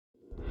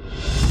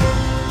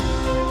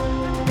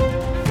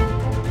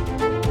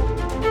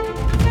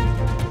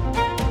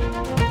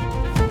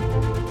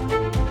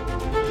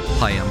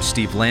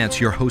Steve Lance,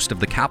 your host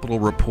of the Capitol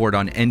Report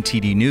on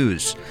NTD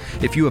News.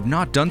 If you have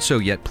not done so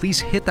yet,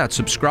 please hit that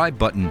subscribe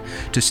button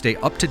to stay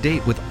up to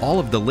date with all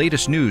of the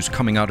latest news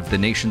coming out of the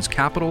nation's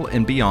capital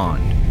and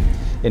beyond.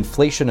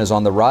 Inflation is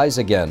on the rise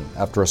again.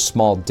 After a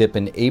small dip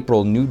in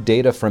April, new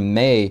data from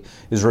May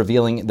is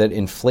revealing that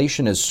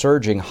inflation is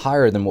surging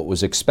higher than what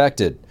was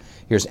expected.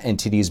 Here's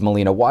NTD's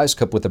Melina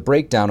Wisecup with a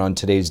breakdown on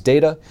today's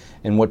data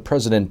and what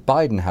President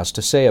Biden has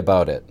to say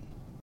about it.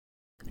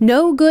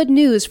 No good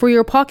news for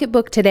your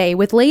pocketbook today,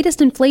 with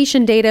latest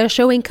inflation data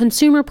showing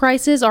consumer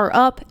prices are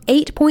up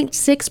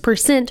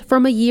 8.6%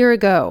 from a year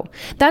ago.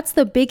 That's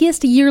the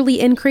biggest yearly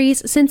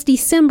increase since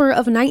December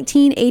of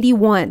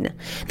 1981.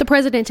 The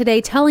president today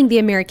telling the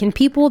American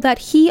people that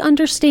he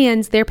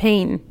understands their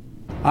pain.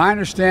 I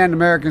understand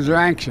Americans are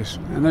anxious,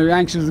 and they're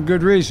anxious for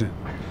good reason.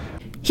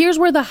 Here's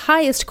where the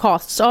highest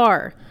costs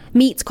are.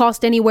 Meats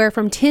cost anywhere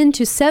from 10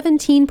 to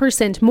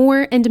 17%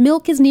 more, and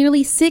milk is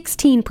nearly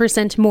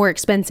 16% more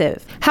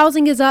expensive.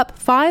 Housing is up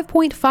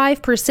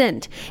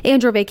 5.5%,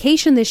 and your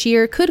vacation this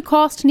year could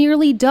cost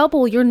nearly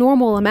double your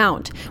normal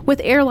amount,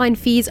 with airline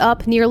fees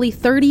up nearly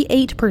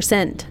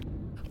 38%.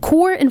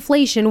 Core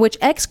inflation, which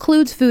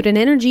excludes food and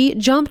energy,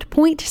 jumped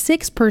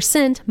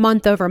 0.6%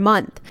 month over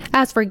month.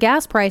 As for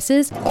gas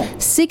prices,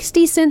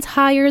 60 cents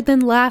higher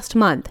than last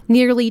month,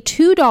 nearly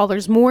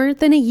 $2 more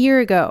than a year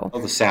ago.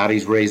 The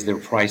Saudis raised their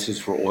prices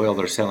for oil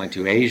they're selling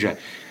to Asia.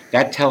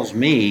 That tells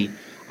me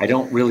I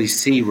don't really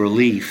see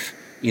relief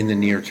in the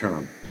near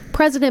term.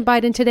 President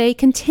Biden today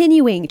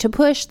continuing to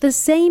push the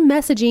same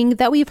messaging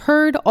that we've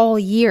heard all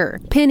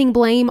year, pinning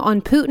blame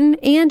on Putin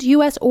and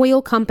U.S.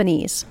 oil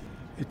companies.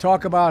 You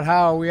talk about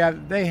how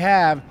they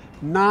have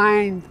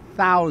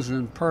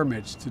 9,000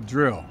 permits to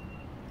drill.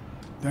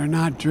 They're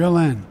not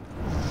drilling.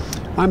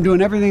 I'm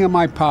doing everything in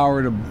my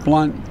power to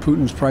blunt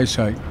Putin's price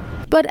hike.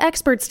 But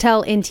experts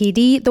tell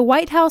NTD the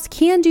White House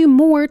can do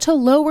more to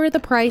lower the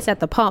price at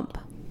the pump.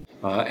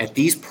 At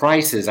these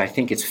prices, I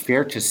think it's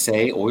fair to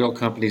say oil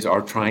companies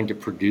are trying to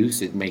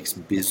produce. It makes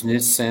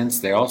business sense.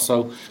 They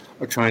also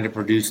are trying to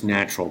produce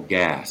natural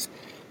gas.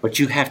 But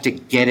you have to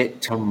get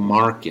it to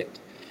market.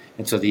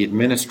 And so the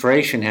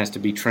administration has to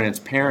be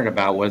transparent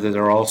about whether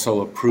they're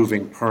also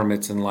approving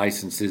permits and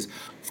licenses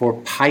for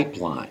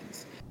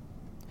pipelines.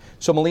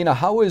 So, Melina,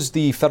 how is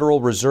the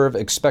Federal Reserve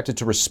expected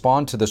to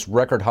respond to this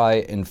record high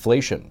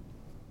inflation?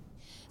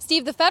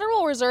 Steve, the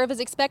Federal Reserve is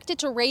expected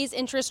to raise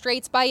interest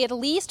rates by at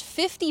least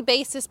 50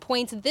 basis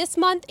points this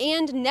month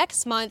and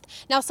next month.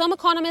 Now, some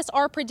economists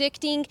are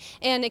predicting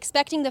and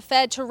expecting the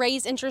Fed to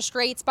raise interest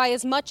rates by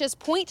as much as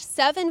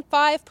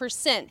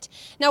 0.75%.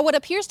 Now, what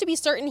appears to be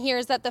certain here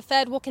is that the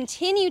Fed will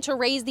continue to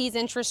raise these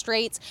interest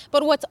rates,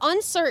 but what's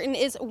uncertain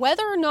is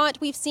whether or not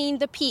we've seen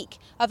the peak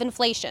of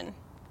inflation.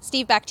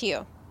 Steve, back to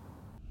you.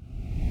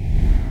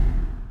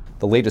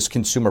 The latest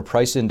consumer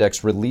price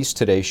index released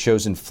today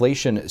shows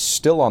inflation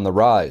still on the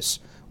rise.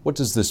 What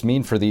does this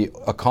mean for the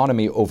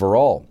economy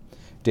overall?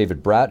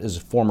 David Brat is a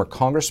former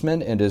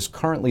congressman and is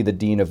currently the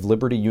dean of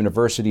Liberty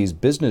University's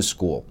Business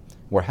School.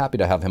 We're happy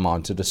to have him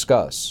on to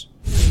discuss.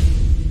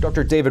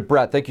 Dr. David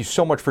Brat, thank you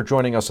so much for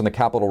joining us on the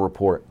Capitol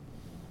Report.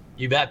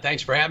 You bet.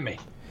 Thanks for having me.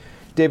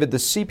 David, the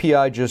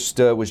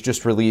CPI was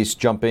just released,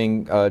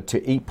 jumping to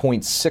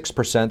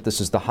 8.6%. This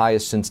is the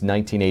highest since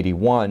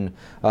 1981.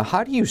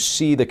 How do you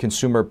see the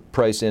consumer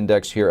price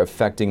index here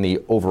affecting the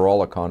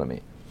overall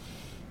economy?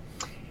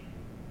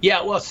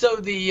 Yeah, well, so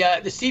the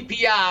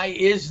CPI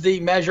is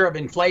the measure of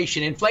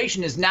inflation.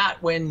 Inflation is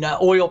not when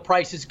oil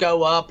prices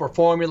go up or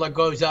formula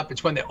goes up.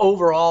 It's when the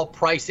overall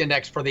price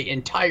index for the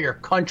entire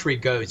country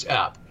goes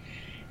up.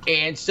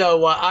 And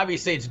so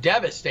obviously it's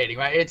devastating,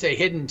 right? It's a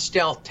hidden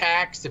stealth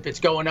tax. If it's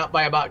going up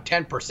by about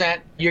 10%,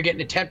 you're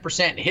getting a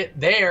 10% hit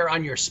there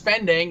on your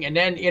spending. And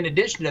then in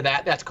addition to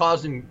that, that's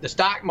causing the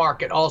stock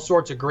market all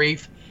sorts of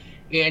grief.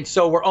 And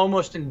so we're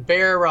almost in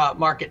bear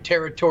market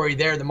territory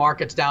there. The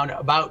market's down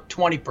about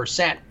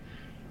 20%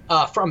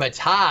 from its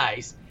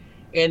highs.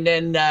 And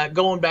then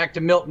going back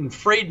to Milton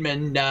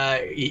Friedman,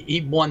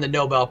 he won the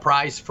Nobel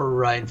Prize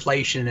for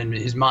inflation and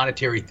his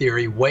monetary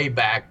theory way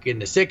back in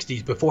the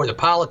 60s before the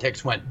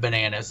politics went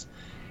bananas.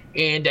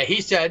 And he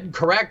said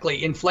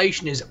correctly,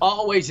 inflation is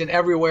always and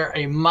everywhere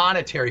a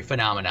monetary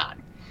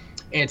phenomenon.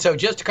 And so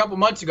just a couple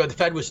months ago, the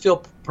Fed was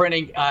still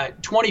printing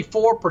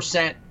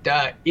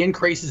 24%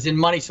 increases in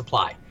money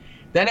supply.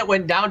 Then it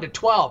went down to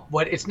 12,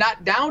 but it's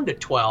not down to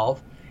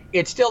 12.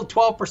 It's still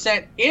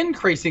 12%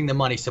 increasing the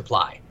money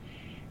supply.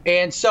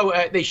 And so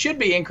they should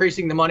be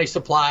increasing the money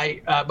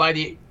supply by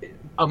the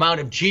amount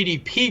of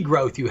GDP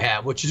growth you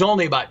have, which is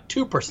only about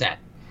 2%.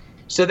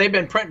 So they've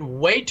been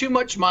printing way too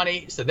much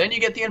money. So then you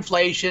get the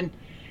inflation.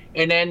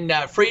 And then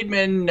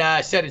Friedman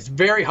said it's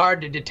very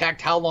hard to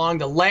detect how long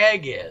the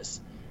lag is.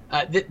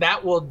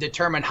 That will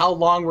determine how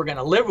long we're going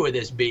to live with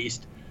this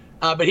beast.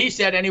 But he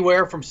said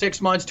anywhere from 6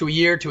 months to a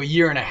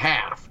year and a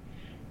half.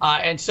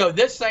 And so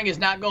this thing is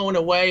not going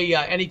away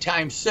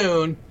anytime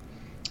soon.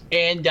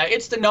 And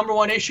it's the number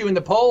one issue in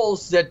the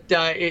polls that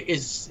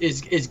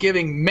is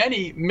giving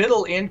many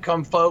middle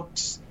income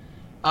folks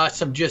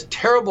some just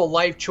terrible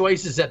life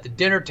choices at the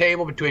dinner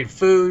table between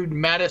food,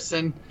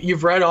 medicine.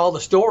 You've read all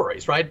the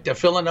stories, right? They're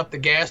filling up the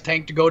gas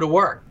tank to go to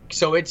work.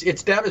 So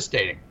it's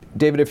devastating.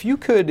 David, if you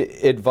could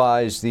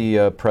advise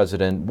the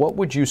president, what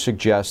would you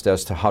suggest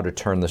as to how to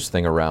turn this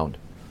thing around?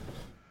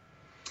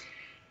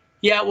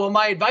 Yeah, well,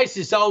 my advice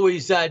is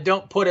always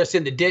don't put us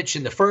in the ditch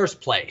in the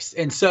first place.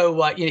 And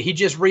so, he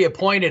just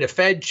reappointed a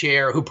Fed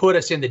chair who put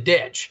us in the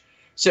ditch.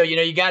 So,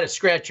 you got to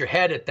scratch your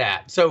head at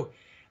that. So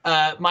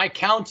my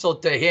counsel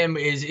to him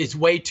is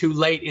way too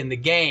late in the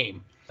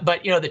game.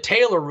 But, the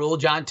Taylor rule,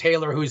 John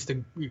Taylor, who's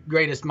the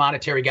greatest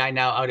monetary guy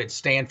now out at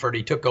Stanford,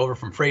 he took over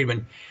from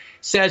Friedman,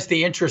 says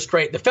the interest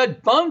rate, the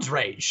Fed funds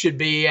rate should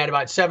be at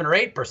about 7 or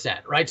 8%,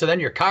 right? So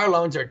then your car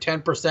loans are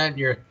 10%,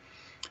 your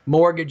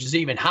mortgage is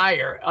even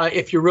higher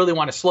if you really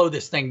want to slow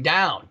this thing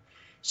down.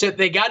 So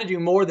they got to do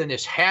more than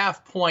this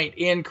half-point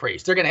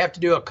increase. They're going to have to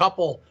do a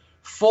couple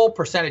full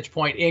percentage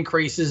point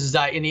increases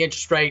in the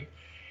interest rate.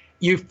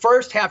 You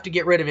first have to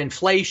get rid of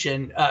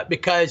inflation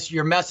because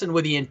you're messing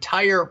with the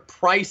entire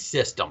price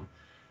system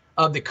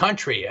of the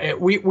country.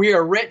 We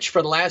are rich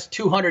for the last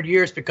 200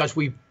 years because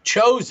we've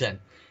chosen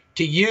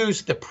to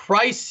use the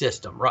price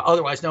system,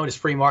 otherwise known as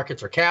free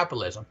markets or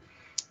capitalism.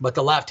 But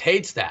the left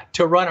hates that,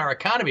 to run our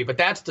economy. But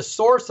that's the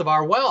source of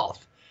our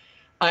wealth.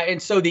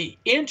 And so the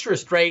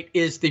interest rate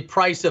is the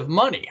price of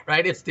money,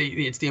 right? It's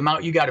the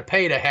amount you got to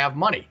pay to have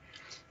money.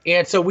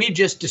 And so we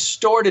just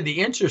distorted the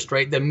interest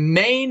rate. The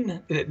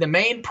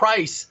main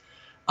price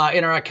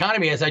in our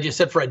economy, as I just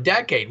said, for a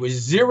decade was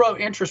zero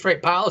interest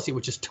rate policy,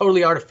 which is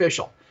totally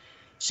artificial.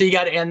 So you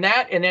got to end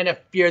that. And then if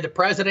you're the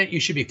president, you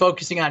should be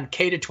focusing on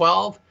K to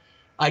 12.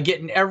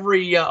 Getting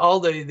all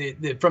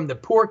the from the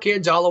poor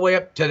kids all the way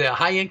up to the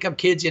high income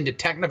kids into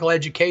technical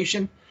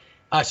education.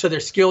 So they're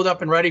skilled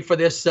up and ready for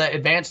this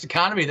advanced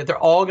economy that they're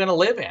all going to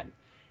live in.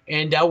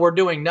 And we're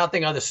doing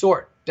nothing of the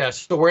sort.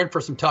 So we're in for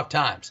some tough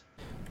times.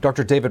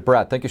 Dr. David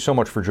Brat, thank you so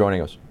much for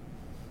joining us.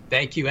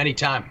 Thank you.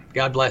 Anytime.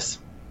 God bless.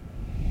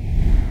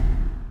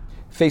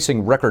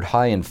 Facing record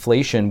high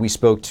inflation, we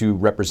spoke to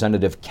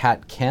Representative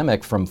Kat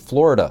Cammack from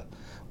Florida.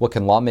 What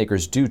can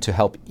lawmakers do to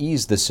help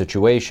ease this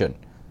situation?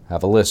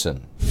 Have a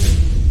listen.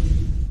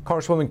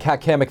 Congresswoman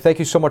Kat Cammack, thank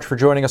you so much for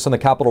joining us on the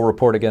Capitol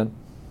Report again.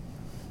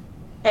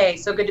 Hey,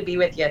 so good to be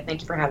with you.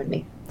 Thank you for having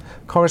me.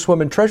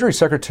 Congresswoman, Treasury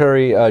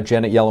Secretary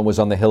Janet Yellen was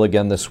on the Hill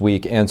again this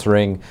week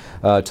answering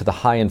to the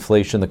high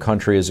inflation the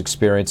country is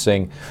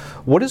experiencing.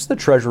 What is the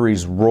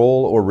Treasury's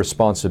role or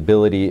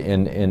responsibility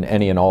in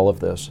any and all of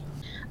this?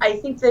 I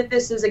think that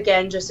this is,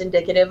 again, just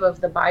indicative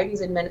of the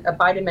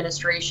Biden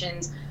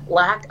administration's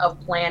lack of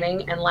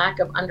planning and lack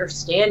of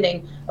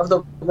understanding of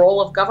the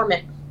role of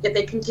government. Yet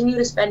they continue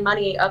to spend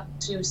money up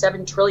to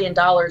 $7 trillion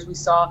we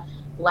saw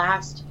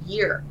last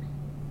year.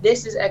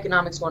 This is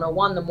economics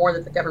 101. The more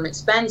that the government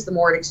spends, the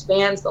more it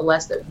expands, the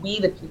less that we,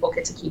 the people,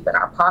 get to keep in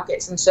our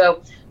pockets. And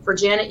so for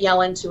Janet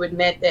Yellen to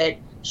admit that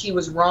she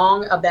was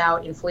wrong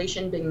about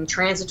inflation being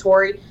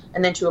transitory,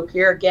 and then to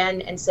appear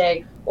again and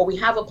say, well, we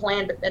have a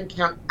plan, but then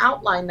can't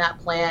outline that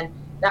plan,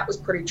 that was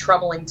pretty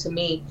troubling to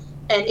me.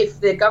 And if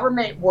the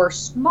government were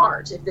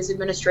smart, if this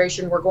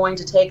administration were going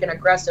to take an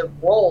aggressive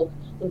role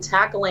in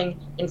tackling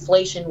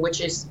inflation,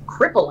 which is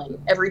crippling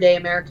everyday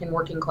American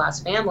working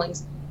class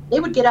families, they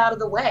would get out of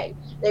the way.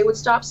 They would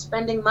stop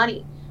spending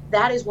money.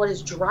 That is what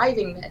is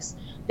driving this.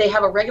 They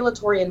have a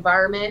regulatory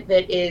environment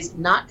that is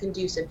not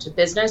conducive to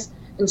business.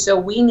 And so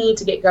we need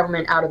to get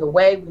government out of the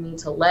way. We need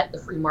to let the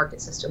free market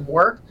system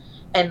work.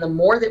 And the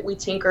more that we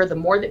tinker, the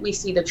more that we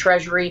see the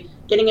Treasury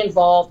getting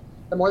involved,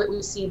 the more that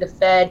we see the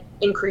Fed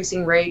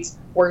increasing rates,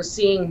 we're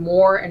seeing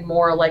more and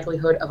more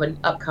likelihood of an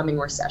upcoming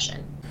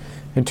recession.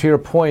 And to your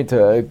point,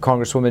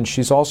 Congresswoman,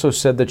 she's also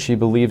said that she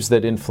believes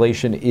that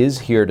inflation is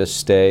here to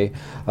stay.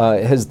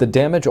 Has the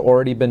damage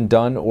already been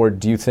done, or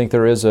do you think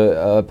there is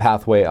a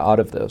pathway out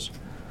of this?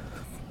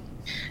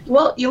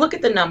 Well, you look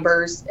at the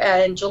numbers.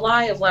 In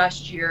July of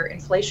last year,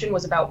 inflation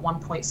was about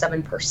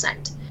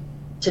 1.7%.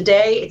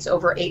 Today, it's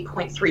over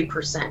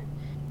 8.3%.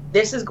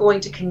 This is going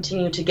to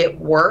continue to get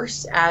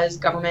worse as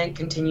government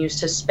continues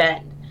to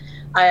spend.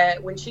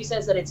 When she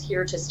says that it's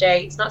here to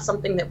stay, it's not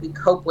something that we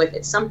cope with.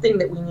 It's something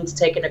that we need to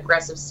take an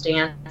aggressive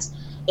stance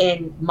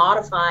in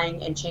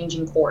modifying and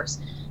changing course.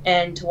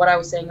 And to what I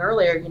was saying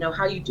earlier,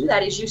 how you do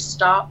that is you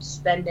stop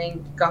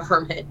spending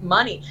government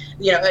money,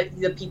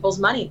 the people's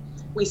money.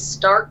 We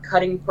start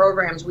cutting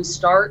programs. We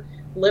start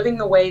living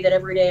the way that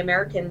everyday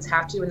Americans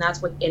have to, and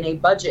that's within a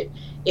budget.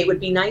 It would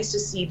be nice to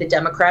see the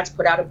Democrats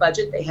put out a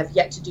budget. They have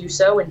yet to do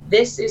so. And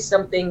this is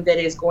something that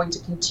is going to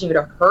continue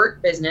to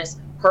hurt business,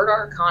 hurt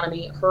our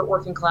economy, hurt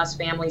working class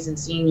families and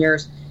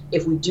seniors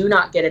if we do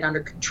not get it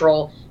under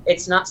control.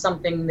 It's not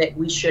something that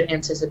we should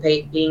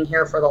anticipate being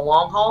here for the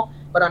long haul.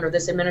 But under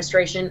this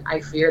administration, I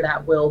fear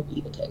that will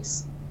be the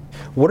case.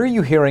 What are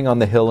you hearing on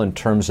the Hill in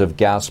terms of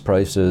gas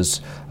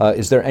prices?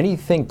 Is there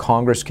anything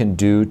Congress can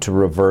do to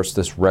reverse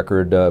this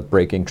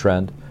record-breaking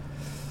trend?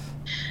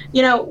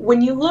 You know,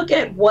 when you look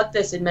at what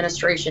this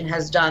administration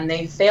has done,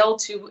 they failed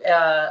to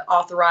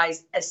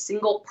authorize a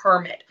single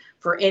permit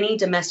for any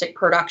domestic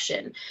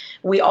production.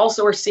 We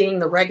also are seeing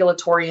the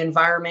regulatory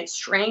environment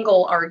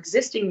strangle our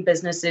existing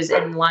businesses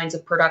and lines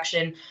of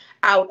production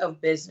out of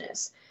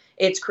business.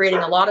 It's creating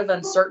a lot of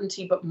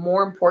uncertainty, but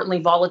more importantly,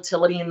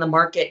 volatility in the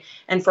market.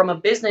 And from a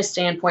business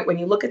standpoint, when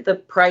you look at the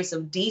price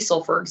of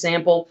diesel, for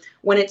example,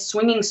 when it's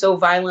swinging so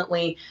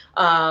violently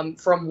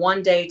from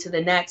one day to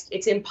the next,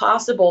 it's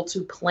impossible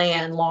to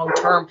plan long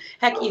term,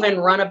 heck, even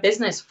run a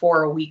business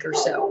for a week or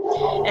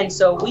so. And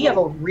so we have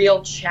a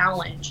real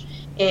challenge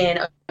in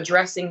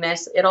addressing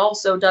this. It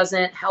also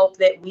doesn't help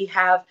that we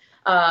have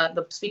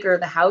the Speaker of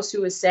the House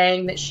who is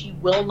saying that she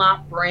will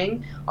not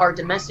bring our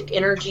domestic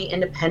energy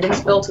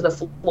independence bill to the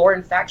floor.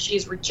 In fact,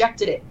 she's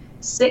rejected it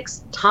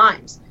 6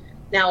 times.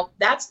 Now,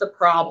 that's the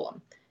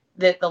problem,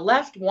 that the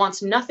left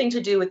wants nothing to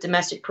do with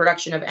domestic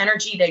production of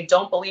energy. They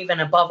don't believe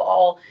in, above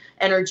all,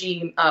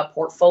 energy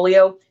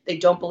portfolio. They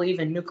don't believe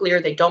in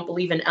nuclear. They don't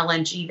believe in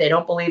LNG. They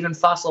don't believe in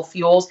fossil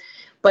fuels.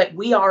 But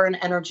we are an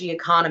energy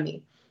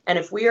economy. And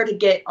if we are to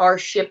get our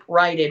ship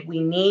righted,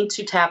 we need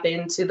to tap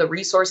into the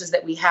resources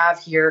that we have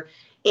here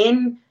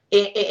in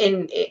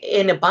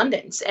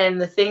abundance. And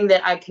the thing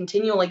that I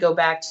continually go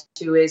back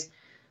to is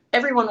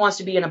everyone wants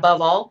to be an above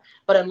all,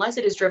 but unless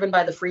it is driven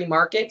by the free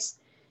markets,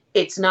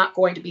 it's not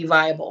going to be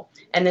viable.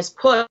 And this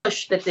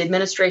push that the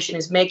administration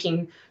is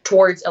making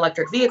towards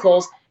electric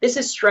vehicles, this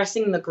is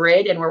stressing the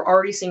grid. And we're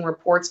already seeing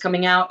reports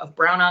coming out of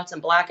brownouts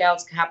and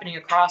blackouts happening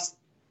across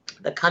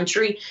the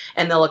country,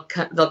 and they'll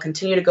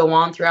continue to go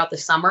on throughout the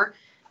summer.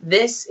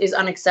 This is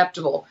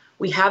unacceptable.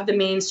 We have the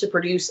means to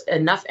produce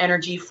enough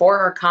energy for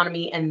our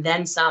economy and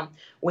then some.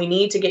 We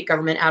need to get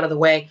government out of the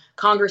way.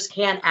 Congress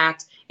can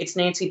act. It's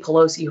Nancy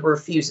Pelosi who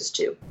refuses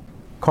to.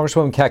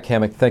 Congresswoman Kat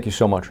Cammack, thank you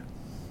so much.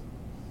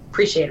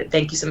 Appreciate it.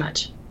 Thank you so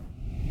much.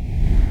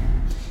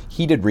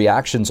 Heated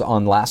reactions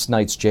on last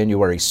night's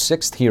January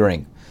 6th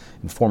hearing.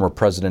 And former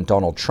President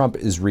Donald Trump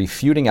is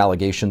refuting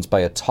allegations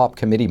by a top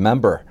committee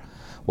member,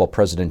 while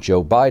President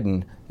Joe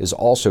Biden is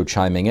also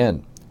chiming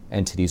in.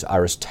 NTD's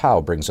Iris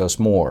Tao brings us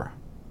more.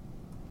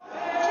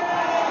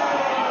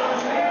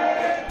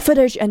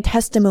 Footage and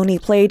testimony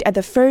played at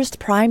the first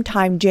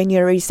primetime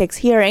January 6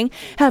 hearing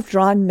have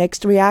drawn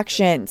mixed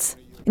reactions.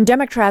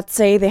 Democrats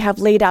say they have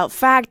laid out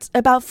facts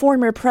about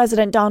former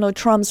President Donald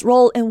Trump's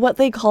role in what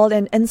they called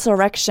an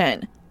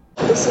insurrection.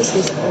 This is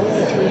his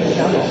own attorney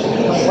general,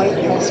 the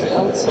White House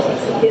counsel,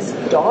 his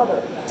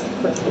daughter,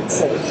 for Pete's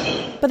sake.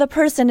 But the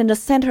person in the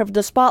center of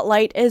the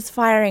spotlight is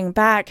firing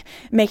back.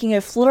 Making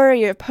a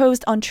flurry of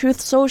posts on Truth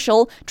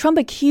Social, Trump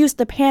accused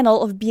the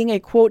panel of being a,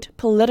 quote,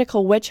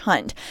 political witch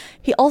hunt.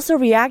 He also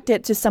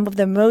reacted to some of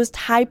the most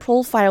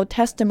high-profile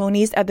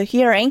testimonies at the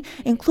hearing,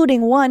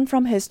 including one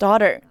from his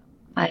daughter.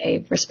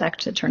 I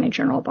respect Attorney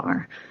General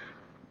Barr,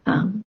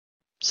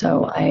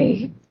 so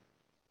I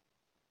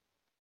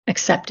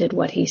accepted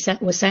what he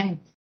was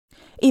saying.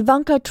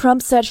 Ivanka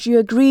Trump said she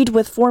agreed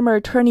with former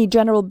Attorney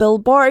General Bill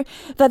Barr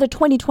that the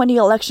 2020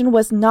 election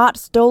was not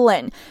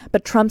stolen.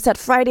 But Trump said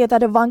Friday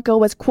that Ivanka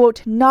was,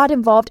 quote, not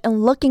involved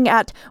in looking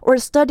at or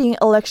studying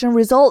election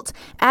results,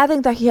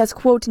 adding that he has,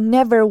 quote,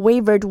 never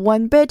wavered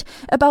one bit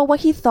about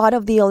what he thought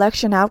of the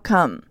election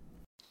outcome.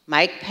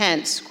 Mike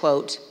Pence,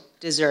 quote,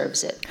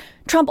 deserves it.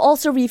 Trump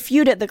also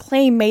refuted the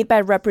claim made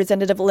by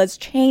Representative Liz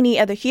Cheney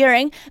at the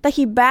hearing that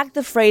he backed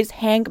the phrase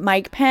 "hang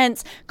Mike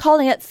Pence,"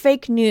 calling it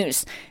fake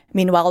news.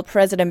 Meanwhile,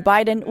 President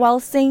Biden, while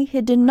saying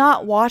he did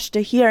not watch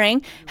the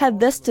hearing, had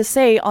this to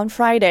say on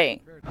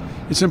Friday.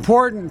 It's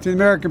important to the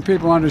American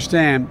people to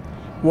understand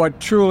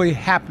what truly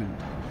happened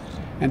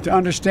and to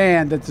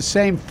understand that the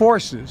same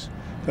forces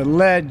that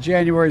led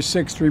January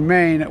 6th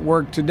remain at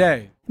work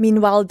today.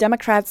 Meanwhile,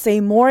 Democrats say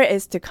more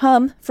is to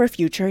come for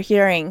future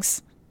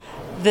hearings.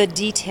 The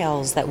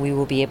details that we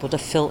will be able to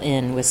fill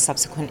in with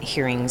subsequent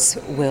hearings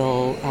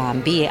will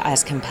be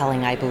as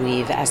compelling, I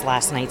believe, as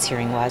last night's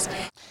hearing was.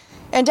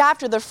 And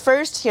after the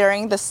first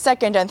hearing, the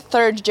second and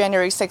third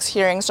January 6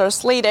 hearings are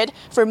slated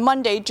for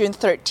Monday, June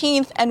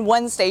 13th and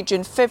Wednesday,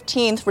 June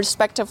 15th,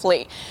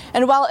 respectively.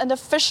 And while an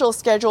official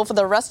schedule for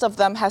the rest of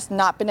them has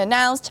not been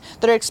announced,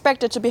 they're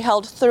expected to be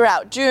held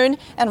throughout June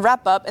and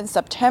wrap up in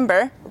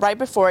September, right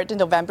before the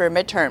November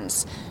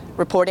midterms.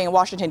 Reporting in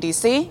Washington,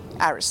 D.C.,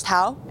 Iris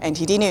Tao,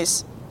 NTD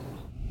News.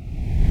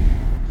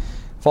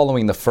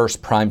 Following the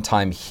first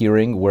primetime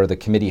hearing where the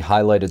committee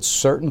highlighted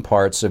certain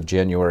parts of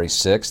January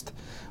 6th,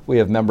 we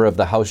have member of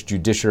the House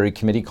Judiciary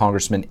Committee,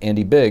 Congressman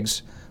Andy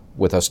Biggs,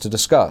 with us to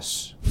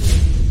discuss.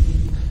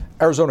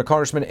 Arizona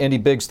Congressman Andy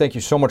Biggs, thank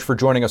you so much for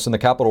joining us in the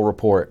Capitol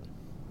Report.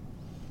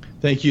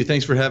 Thank you.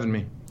 Thanks for having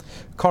me.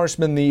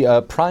 Congressman, the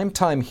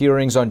primetime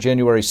hearings on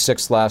January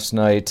 6th last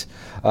night,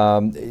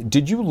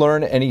 did you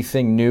learn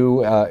anything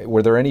new?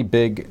 Were there any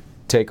big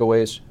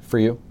takeaways for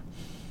you?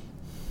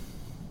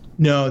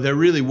 No, there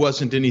really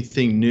wasn't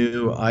anything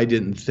new. I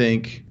didn't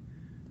think.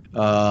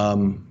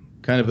 Kind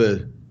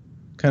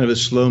of a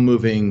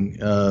slow-moving,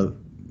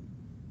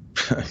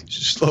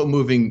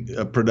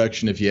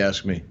 production, if you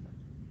ask me.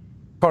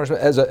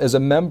 Congressman, as a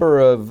member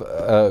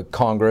of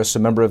Congress, a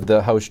member of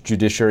the House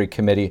Judiciary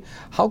Committee,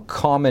 how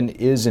common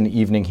is an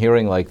evening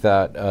hearing like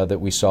that that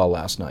we saw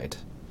last night?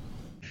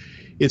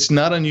 It's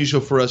not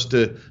unusual for us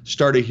to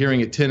start a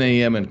hearing at 10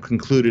 a.m. and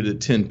conclude it at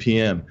 10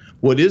 p.m.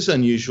 What is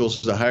unusual is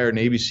to hire an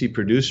ABC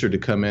producer to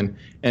come in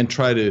and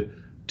try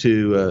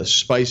to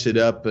spice it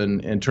up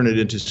and turn it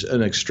into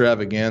an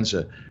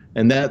extravaganza.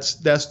 And that's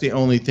the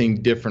only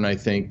thing different, I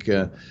think,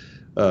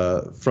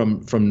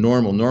 from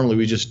normal. Normally,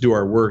 we just do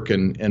our work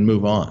and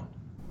move on.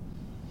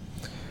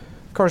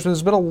 Congressman,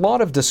 there's been a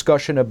lot of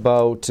discussion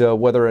about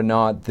whether or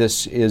not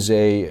this is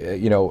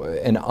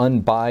an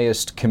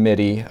unbiased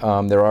committee.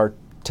 There are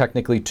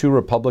technically 2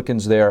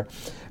 Republicans there.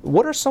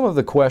 What are some of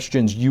the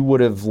questions you would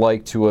have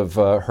liked to have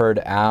heard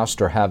asked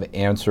or have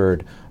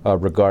answered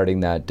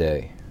regarding that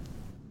day?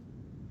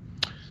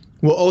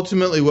 Well,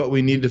 ultimately, what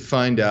we need to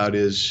find out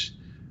is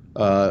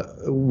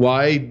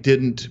why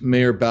didn't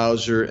Mayor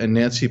Bowser and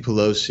Nancy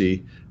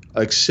Pelosi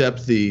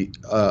accept the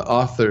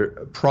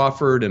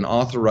proffered and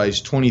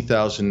authorized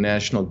 20,000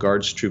 National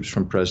Guards troops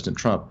from President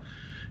Trump?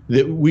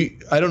 I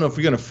don't know if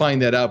we're going to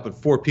find that out, but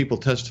 4 people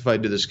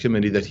testified to this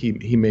committee that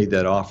he made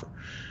that offer.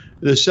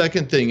 The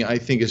second thing I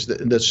think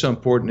that's so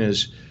important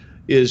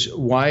is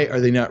why are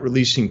they not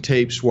releasing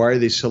tapes? Why are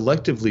they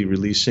selectively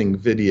releasing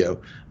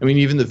video? I mean,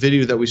 even the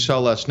video that we saw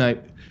last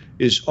night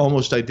is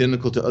almost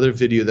identical to other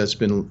video that's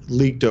been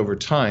leaked over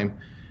time.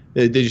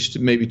 They just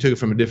maybe took it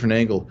from a different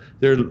angle.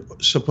 There are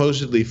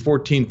supposedly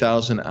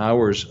 14,000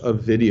 hours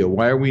of video.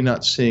 Why are we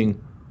not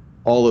seeing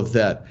all of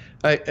that?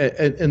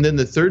 And then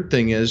the third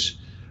thing is,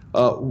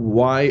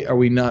 why are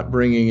we not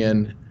bringing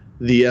in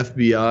the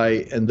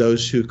FBI and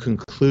those who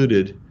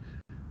concluded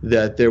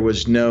that there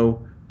was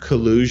no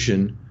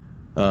collusion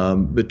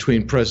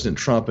between President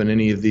Trump and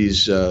any of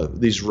these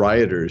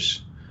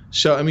rioters?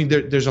 So, I mean,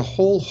 there's a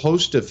whole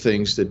host of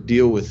things that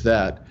deal with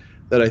that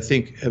I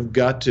think have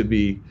got to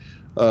be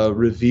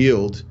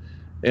revealed.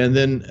 And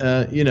then,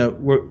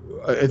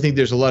 I think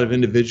there's a lot of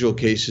individual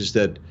cases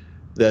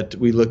that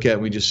we look at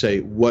and we just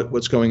say,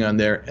 what's going on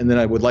there? And then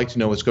I would like to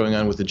know what's going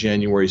on with the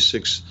January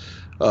 6th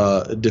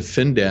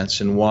defendants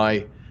and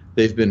why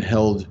they've been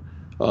held,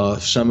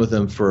 some of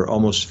them for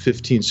almost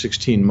 15,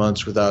 16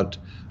 months without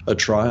a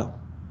trial.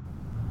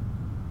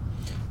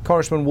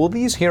 Congressman, will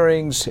these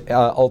hearings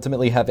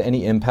ultimately have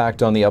any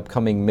impact on the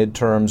upcoming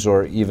midterms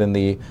or even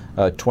the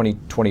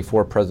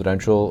 2024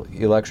 presidential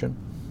election?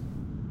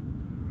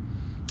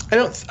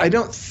 I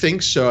don't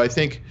think so. I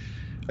think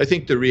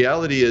the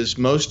reality is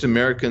most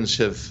Americans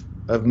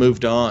have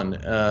moved on,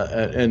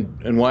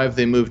 and why have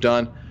they moved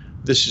on?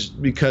 This is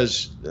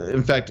because,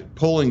 in fact,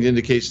 polling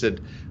indicates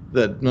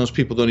that most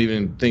people don't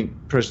even think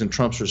President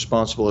Trump's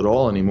responsible at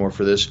all anymore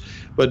for this.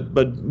 But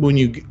when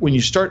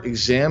you start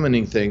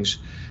examining things,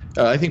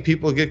 I think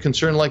people get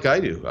concerned like I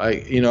do. I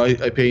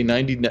pay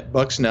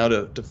 $90 now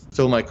to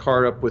fill my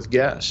car up with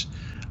gas.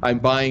 I'm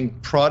buying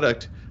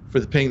product for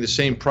paying the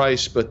same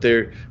price, but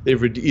they've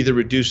either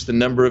reduced the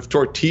number of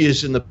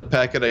tortillas in the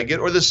packet I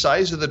get or the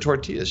size of the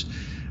tortillas,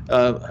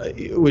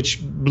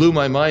 which blew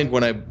my mind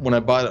when I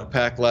bought a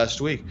pack last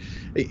week.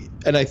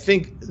 And I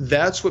think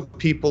that's what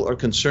people are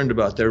concerned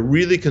about. They're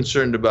really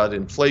concerned about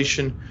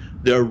inflation.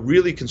 They're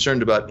really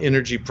concerned about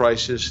energy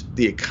prices,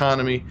 the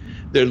economy.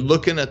 They're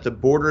looking at the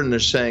border and they're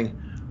saying,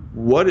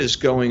 what is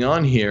going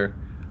on here?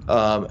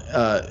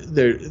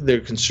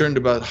 They're concerned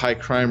about high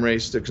crime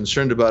rates. They're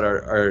concerned about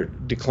our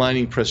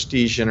declining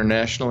prestige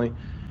internationally.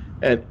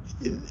 And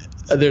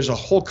there's a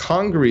whole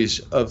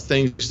congeries of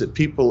things that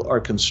people are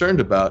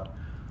concerned about.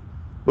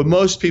 But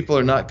most people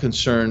are not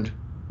concerned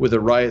with a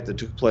riot that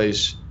took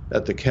place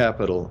at the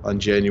Capitol on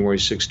January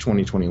 6,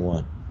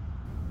 2021.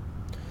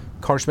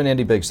 Congressman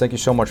Andy Biggs, thank you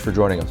so much for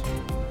joining us.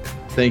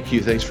 Thank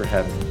you. Thanks for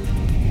having me.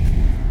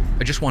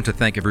 I just want to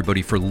thank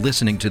everybody for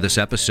listening to this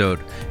episode.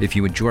 If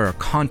you enjoy our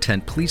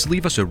content, please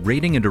leave us a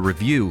rating and a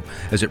review,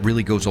 as it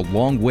really goes a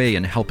long way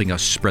in helping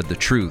us spread the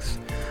truth.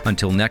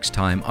 Until next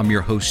time, I'm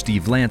your host,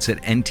 Steve Lance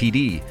at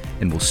NTD,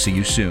 and we'll see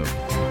you soon.